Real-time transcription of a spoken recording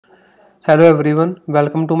Hello everyone,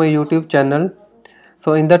 welcome to my YouTube channel.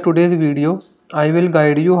 So in the today's video, I will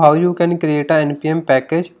guide you how you can create a NPM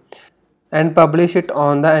package and publish it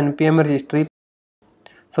on the NPM registry.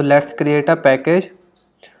 So let's create a package.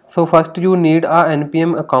 So first you need a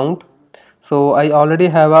NPM account. So I already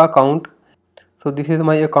have an account. So this is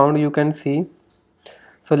my account, you can see.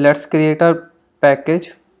 So let's create a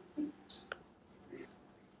package.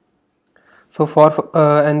 So for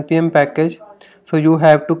NPM package, so you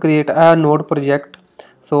have to create a node project.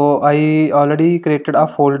 So I already created a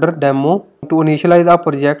folder demo. To initialize a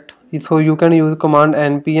project, so you can use command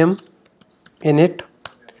npm init.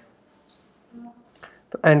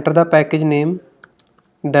 So enter the package name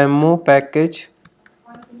demo package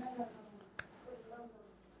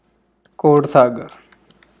code sagar,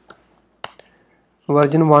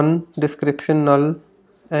 version 1, description null,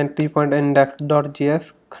 entry point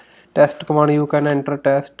index.js, test command you can enter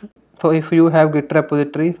test. So if you have git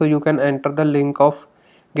repository, so you can enter the link of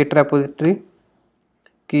git repository,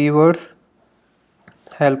 keywords,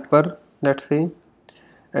 helper, let's say,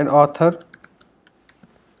 and author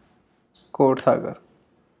code sagar.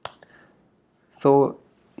 So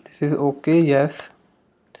this is okay, yes.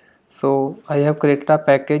 So I have created a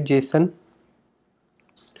package JSON.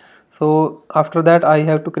 So after that I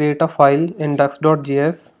have to create a file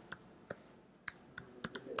index.js.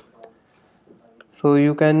 So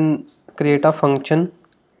you can create a function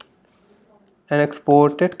and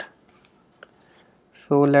export it.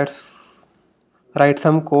 So let's write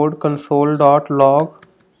some code, console.log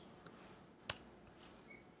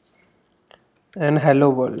and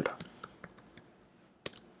hello world.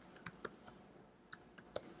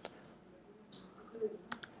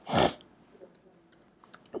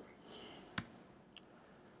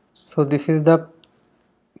 So this is the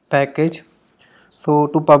package. So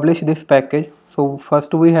to publish this package, so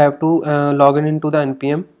first we have to log in into the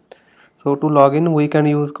npm. So to log in we can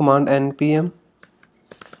use command npm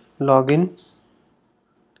login,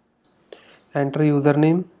 enter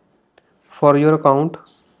username for your account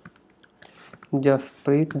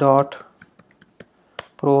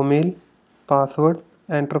jaspreet.promail, password,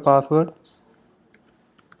 enter password,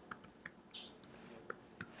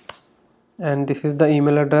 and this is the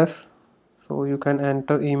email address. So you can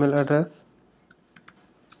enter email address.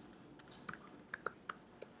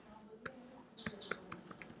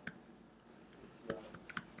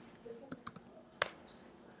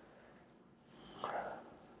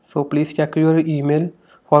 So please check your email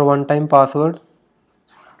for one-time password.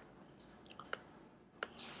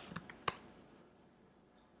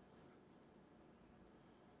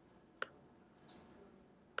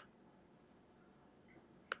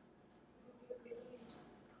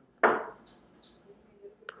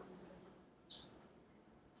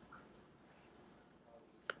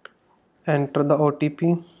 Enter the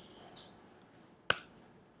OTP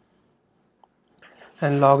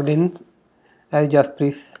and logged in as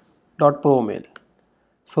jaspreet.promail.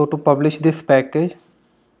 So to publish this package,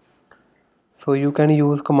 so you can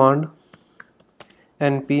use command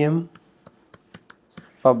npm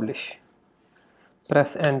publish,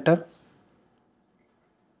 press enter.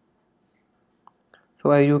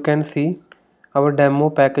 So as you can see, our demo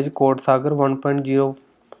package code sagar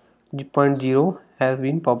 1.0.0 has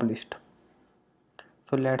been published.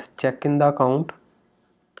 So let's check in the account,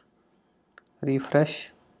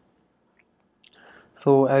 refresh.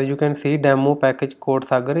 So as you can see, demo package code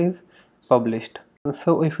sagar is published.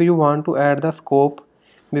 So if you want to add the scope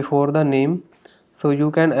before the name, so you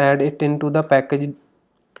can add it into the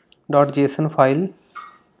package.json file.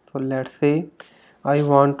 So let's say I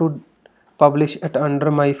want to publish it under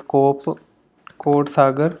my scope code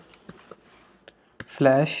sagar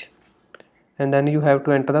slash, and then you have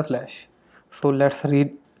to enter the slash. So let's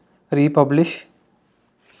republish.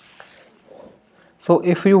 So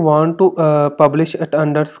if you want to publish it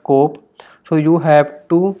under scope, so you have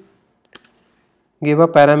to give a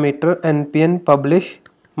parameter npm publish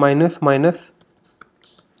minus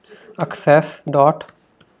access dot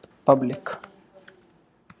public.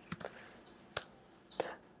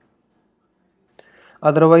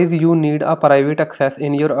 Otherwise you need a private access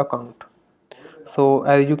in your account. So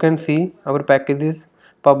as you can see, our package is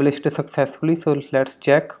published successfully. So let's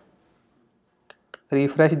check,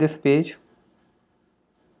 refresh this page.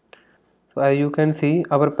 So as you can see,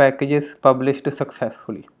 our package is published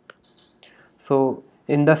successfully. So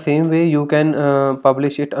in the same way you can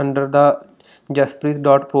publish it under the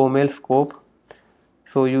jaspreet.promail scope.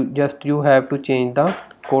 So you have to change the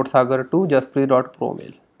code sagar to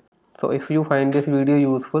jaspreet.promail. So if you find this video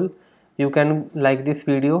useful, you can like this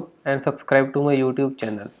video and subscribe to my YouTube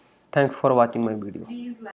channel. Thanks for watching my video.